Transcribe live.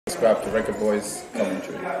Subscribe to Reggae Boys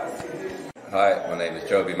Commentary. Hi, my name is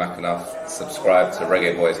Joby McAnuff. Subscribe to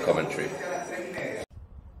Reggae Boys Commentary.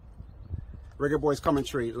 Reggae Boys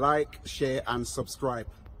Commentary. Like, share and subscribe,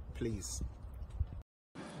 please.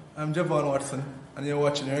 I'm Javon Watson, and you're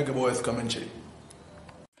watching Reggae Boys Commentary.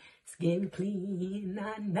 Skin clean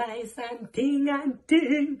and nice and ting and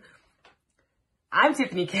ting. I'm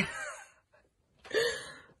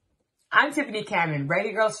Tiffany Cannon,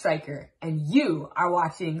 Reggae Girl Striker, and you are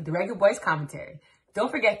watching the Reggae Boys Commentary.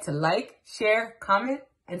 Don't forget to like, share, comment,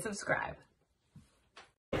 and subscribe.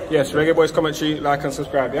 Yes, Reggae Boys Commentary, like and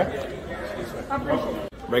subscribe, yeah?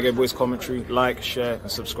 Reggae Boys Commentary, like, share,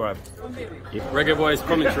 and subscribe. Reggae Boys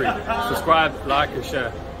Commentary, subscribe, like, and share.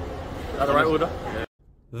 Is that the right order? Yeah.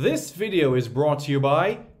 This video is brought to you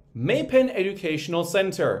by Maypen Educational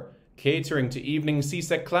Centre, catering to evening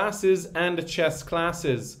CSEC classes and chess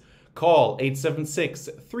classes. Call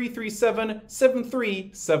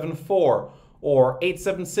 876-337-7374 or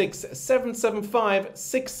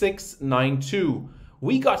 876-775-6692.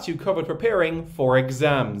 We got you covered preparing for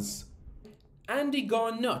exams. Andy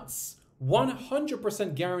Gone Nuts,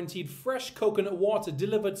 100% guaranteed fresh coconut water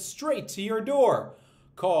delivered straight to your door.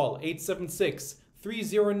 Call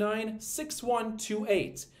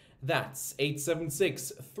 876-309-6128. That's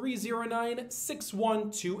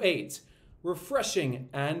 876-309-6128. Refreshing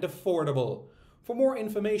and affordable. For more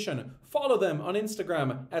information, follow them on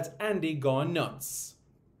Instagram at Andy Gone Nuts.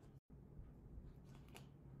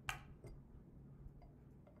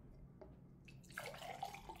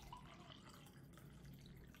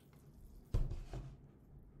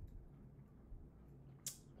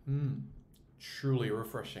 Truly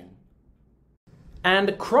refreshing.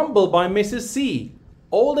 And Crumble by Mrs. C.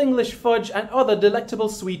 Old English fudge and other delectable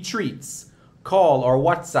sweet treats. Call or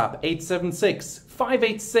WhatsApp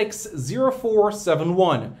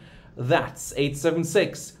 876-586-0471. That's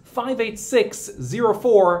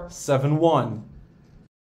 876-586-0471.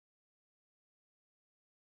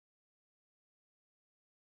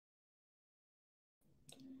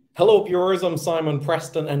 Hello viewers, I'm Simon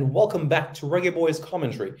Preston and welcome back to Reggae Boys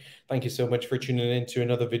Commentary. Thank you so much for tuning in to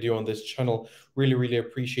another video on this channel. Really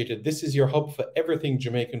appreciate it. This is your hub for everything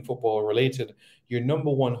Jamaican football related, your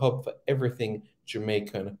number one hub for everything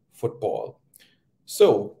Jamaican football.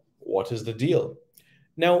 So, what is the deal?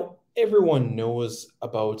 Now, everyone knows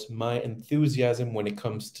about my enthusiasm when it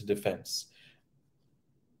comes to defense.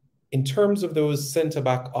 In terms of those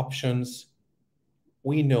centre-back options,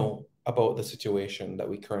 we know about the situation that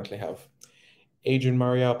we currently have. Adrian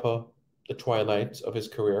Mariappa, the twilight of his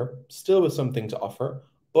career, still with something to offer,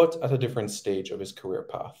 but at a different stage of his career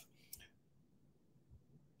path.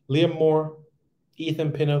 Liam Moore,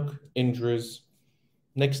 Ethan Pinnock, injuries.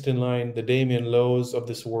 Next in line, the Damian Lowe's of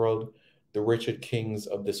this world, the Richard Kings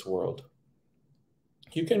of this world.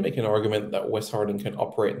 You can make an argument that Wes Harding can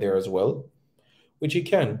operate there as well, which he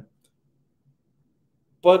can.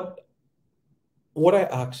 But what I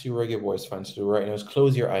ask you Reggae Boys fans to do right now is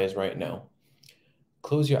close your eyes right now.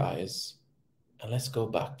 Close your eyes and let's go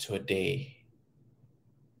back to a day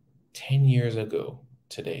 10 years ago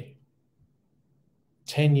today.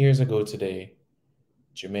 10 years ago today,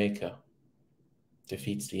 Jamaica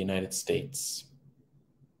defeats the United States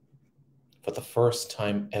for the first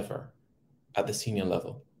time ever at the senior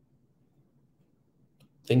level.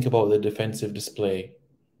 Think about the defensive display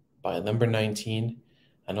by number 19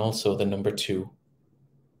 and also the number 2.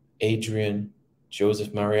 Adrian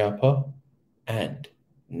Joseph Mariappa and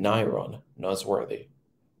Nyron Nosworthy.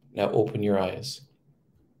 Now open your eyes.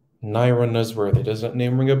 Nyron Nosworthy, does that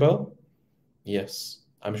name ring a bell? Yes,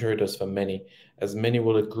 I'm sure it does for many, as many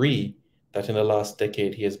will agree that in the last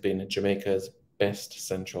decade he has been Jamaica's best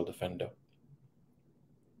central defender.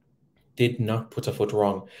 Did not put a foot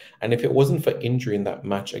wrong, and if it wasn't for injury in that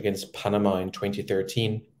match against Panama in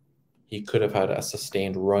 2013, he could have had a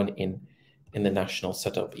sustained run in the national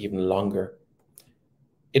setup even longer.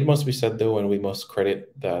 It must be said though, and we must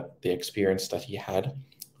credit that the experience that he had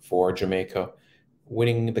for Jamaica,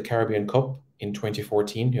 winning the Caribbean Cup in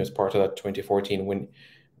 2014. He was part of that 2014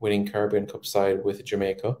 winning Caribbean Cup side with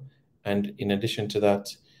Jamaica. And in addition to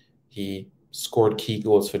that, he scored key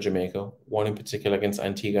goals for Jamaica, one in particular against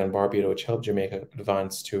Antigua and Barbuda, which helped Jamaica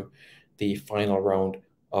advance to the final round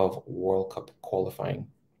of World Cup qualifying.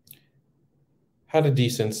 Had a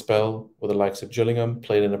decent spell with the likes of Gillingham,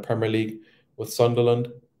 played in the Premier League with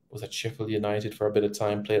Sunderland, was at Sheffield United for a bit of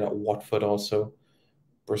time, played at Watford also,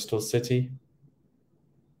 Bristol City,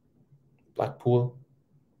 Blackpool,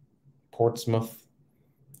 Portsmouth,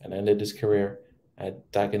 and ended his career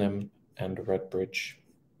at Dagenham and Redbridge.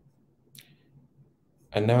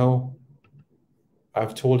 And now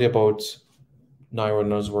I've told you about Naira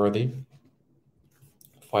Nosworthy,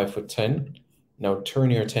 5'10". Now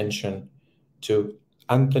turn your attention to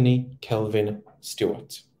Anthony Kelvin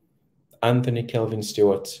Stewart. Anthony Kelvin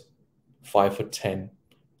Stewart, 5'10",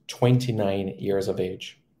 29 years of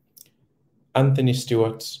age. Anthony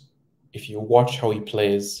Stewart, if you watch how he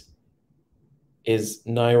plays, is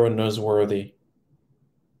Naira Nosworthy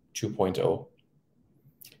 2.0.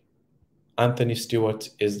 Anthony Stewart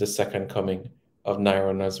is the second coming of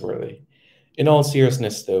Naira Nosworthy. In all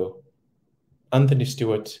seriousness, though, Anthony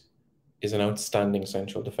Stewart is an outstanding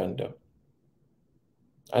central defender.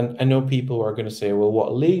 And I know people are going to say, well,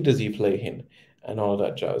 what league does he play in? And all of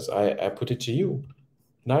that jazz. I put it to you.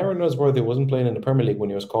 Naira Nosworthy wasn't playing in the Premier League when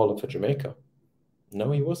he was called up for Jamaica.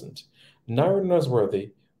 No, he wasn't. Naira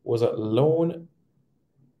Nosworthy was at loan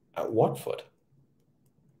at Watford.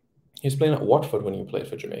 He was playing at Watford when he played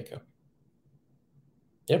for Jamaica.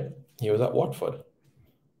 Yep, he was at Watford.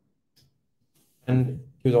 And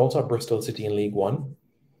he was also at Bristol City in League One.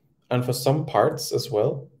 And for some parts as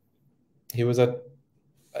well, he was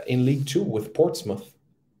in League Two with Portsmouth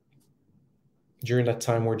during that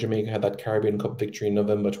time where Jamaica had that Caribbean Cup victory in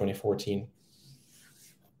November 2014.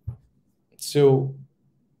 So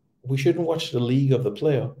we shouldn't watch the league of the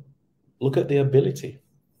player. Look at the ability.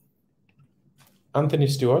 Anthony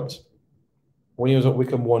Stewart, when he was at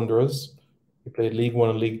Wycombe Wanderers, he played League One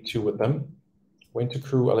and League Two with them. Went to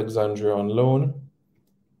Crewe Alexandria on loan,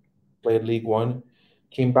 played League One,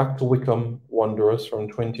 came back to Wycombe Wanderers from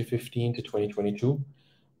 2015 to 2022,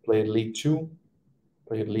 played League Two,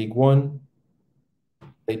 played League One,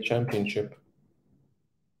 played Championship,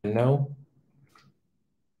 and now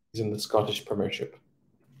he's in the Scottish Premiership.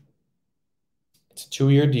 It's a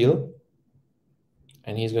 2-year deal,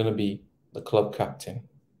 and he's going to be the club captain.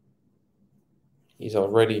 He's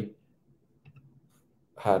already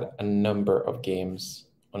had a number of games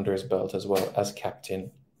under his belt as well as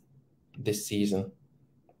captain this season.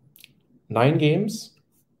 9 games.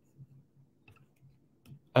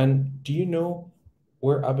 And do you know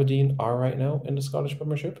where Aberdeen are right now in the Scottish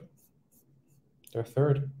Premiership? They're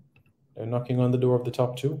third. They're knocking on the door of the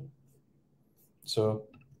top 2. So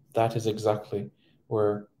that is exactly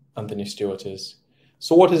where Anthony Stewart is.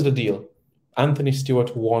 So what is the deal? Anthony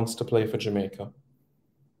Stewart wants to play for Jamaica.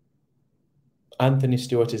 Anthony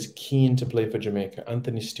Stewart is keen to play for Jamaica.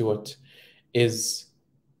 Anthony Stewart is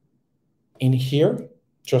in here,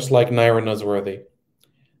 just like Naira Nosworthy.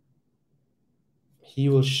 He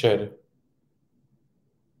will shed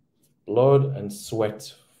blood and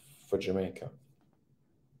sweat for Jamaica.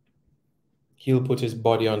 He'll put his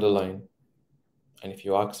body on the line. And if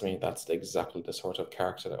you ask me, that's exactly the sort of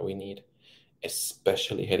character that we need,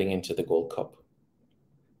 especially heading into the Gold Cup.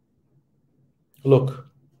 Look,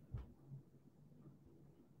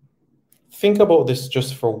 think about this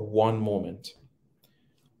just for one moment.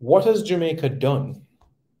 What has Jamaica done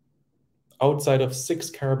outside of 6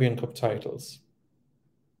 Caribbean Cup titles?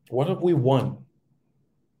 What have we won?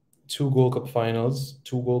 2 Gold Cup finals,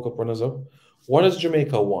 2 Gold Cup runners-up. What has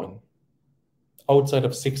Jamaica won outside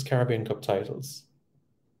of 6 Caribbean Cup titles?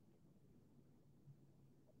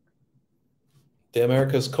 The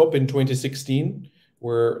America's Cup in 2016,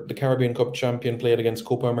 where the Caribbean Cup champion played against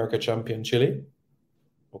Copa America champion Chile.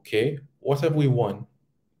 Okay, what have we won?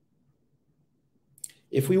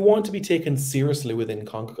 If we want to be taken seriously within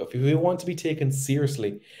CONCACAF, if we want to be taken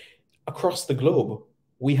seriously across the globe,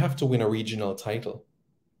 we have to win a regional title.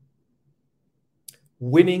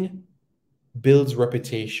 Winning builds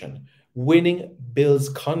reputation. Winning builds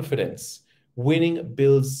confidence. Winning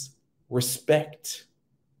builds respect.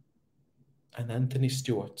 And Anthony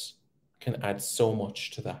Stewart can add so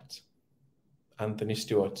much to that. Anthony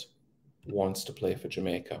Stewart wants to play for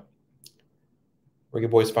Jamaica. Reggae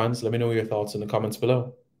Boys fans, let me know your thoughts in the comments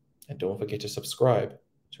below. And don't forget to subscribe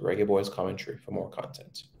to Reggae Boys Commentary for more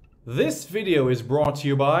content. This video is brought to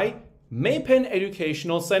you by Maypen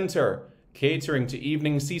Educational Centre, catering to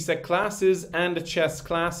evening CSEC classes and chess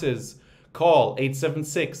classes. Call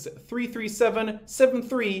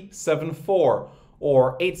 876-337-7374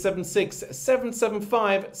 or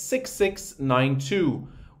 876-775-6692.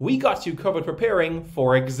 We got you covered preparing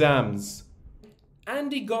for exams.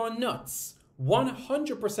 Andy Gone Nuts.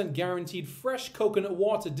 100% guaranteed fresh coconut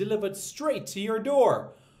water delivered straight to your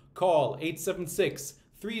door. Call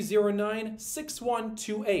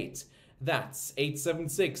 876-309-6128. That's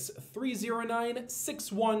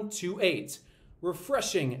 876-309-6128.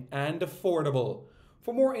 Refreshing and affordable.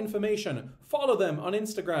 For more information, follow them on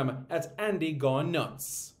Instagram at Andy Gone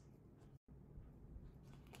Nuts.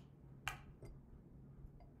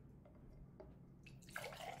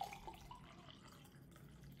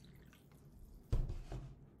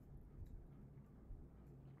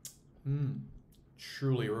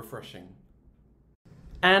 Truly refreshing.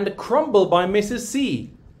 And Crumble by Mrs.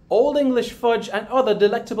 C. Old English fudge and other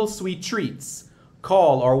delectable sweet treats.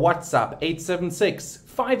 Call or WhatsApp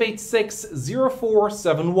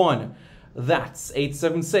 876-586-0471. That's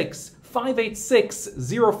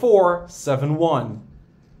 876-586-0471.